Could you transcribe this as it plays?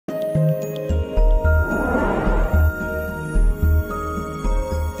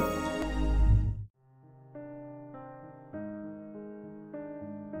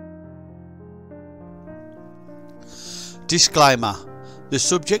Disclaimer: the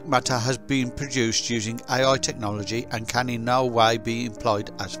subject matter has been produced using AI technology and can in no way be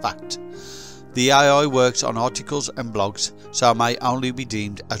employed as fact. The AI works on articles and blogs, so may only be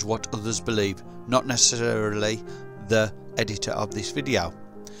deemed as what others believe, not necessarily the editor of this video.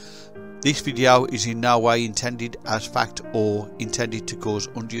 This video is in no way intended as fact or intended to cause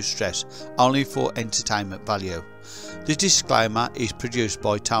undue stress, only for entertainment value. This disclaimer is produced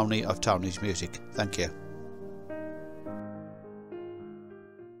by Tony of Tony's Music. Thank you.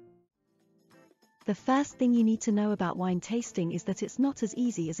 The first thing you need to know about wine tasting is that it's not as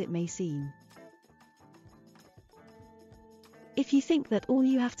easy as it may seem. If you think that all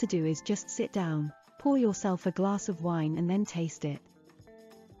you have to do is just sit down, pour yourself a glass of wine and then taste it,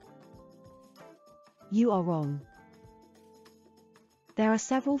 you are wrong. There are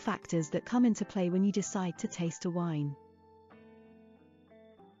several factors that come into play when you decide to taste a wine.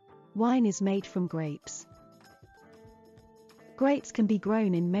 Wine is made from grapes. Grapes can be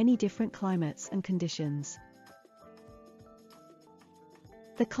grown in many different climates and conditions.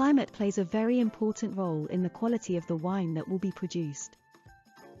 The climate plays a very important role in the quality of the wine that will be produced.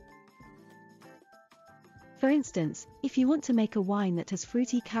 For instance, if you want to make a wine that has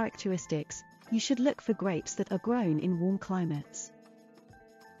fruity characteristics, you should look for grapes that are grown in warm climates.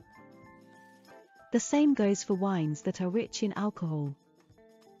 The same goes for wines that are rich in alcohol.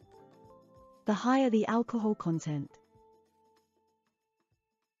 The higher the alcohol content,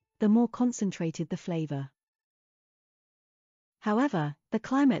 the more concentrated the flavor. However, the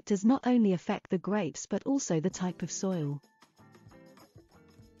climate does not only affect the grapes but also the type of soil.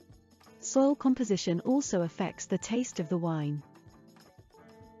 Soil composition also affects the taste of the wine.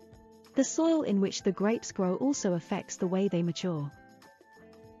 The soil in which the grapes grow also affects the way they mature.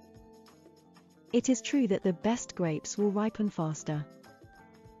 It is true that the best grapes will ripen faster.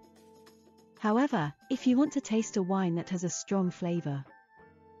 However, if you want to taste a wine that has a strong flavor,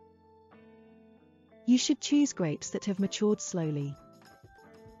 you should choose grapes that have matured slowly.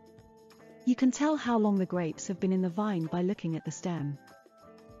 You can tell how long the grapes have been in the vine by looking at the stem.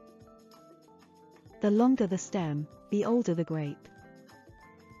 The longer the stem, the older the grape.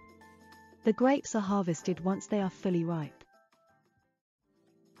 The grapes are harvested once they are fully ripe.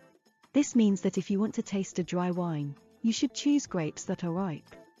 This means that if you want to taste a dry wine, you should choose grapes that are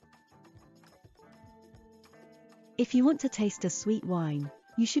ripe. If you want to taste a sweet wine,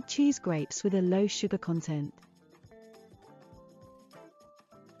 you should choose grapes with a low sugar content.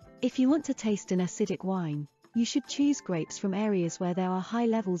 If you want to taste an acidic wine, you should choose grapes from areas where there are high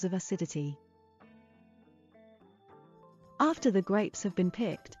levels of acidity. After the grapes have been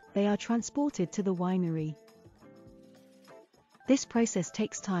picked, they are transported to the winery. This process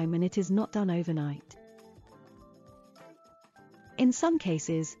takes time and it is not done overnight. In some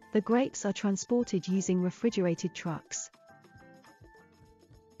cases, the grapes are transported using refrigerated trucks.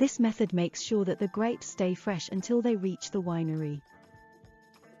 This method makes sure that the grapes stay fresh until they reach the winery.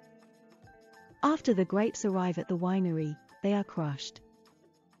 After the grapes arrive at the winery, they are crushed.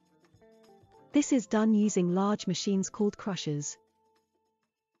 This is done using large machines called crushers.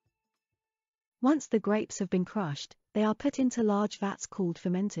 Once the grapes have been crushed, they are put into large vats called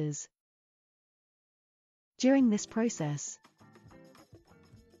fermenters. During this process,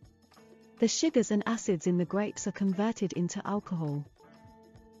 the sugars and acids in the grapes are converted into alcohol.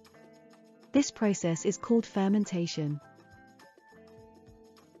 This process is called fermentation.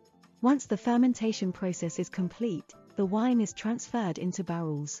 Once the fermentation process is complete, the wine is transferred into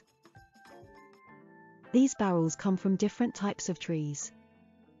barrels. These barrels come from different types of trees.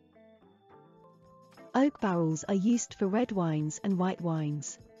 Oak barrels are used for red wines and white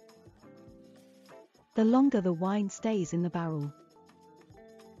wines. The longer the wine stays in the barrel,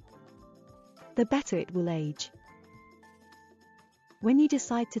 the better it will age. When you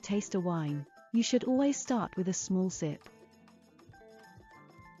decide to taste a wine, you should always start with a small sip.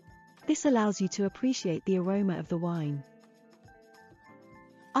 This allows you to appreciate the aroma of the wine.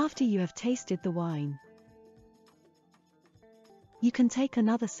 After you have tasted the wine, you can take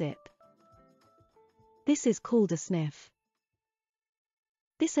another sip. This is called a sniff.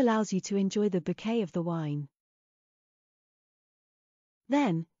 This allows you to enjoy the bouquet of the wine.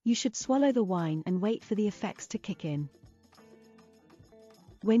 Then, you should swallow the wine and wait for the effects to kick in.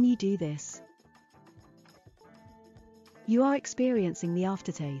 When you do this, you are experiencing the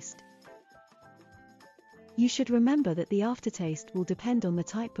aftertaste. You should remember that the aftertaste will depend on the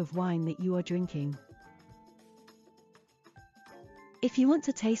type of wine that you are drinking. If you want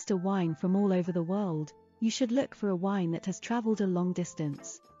to taste a wine from all over the world, you should look for a wine that has traveled a long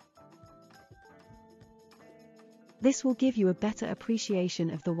distance. This will give you a better appreciation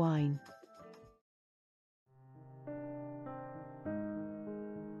of the wine.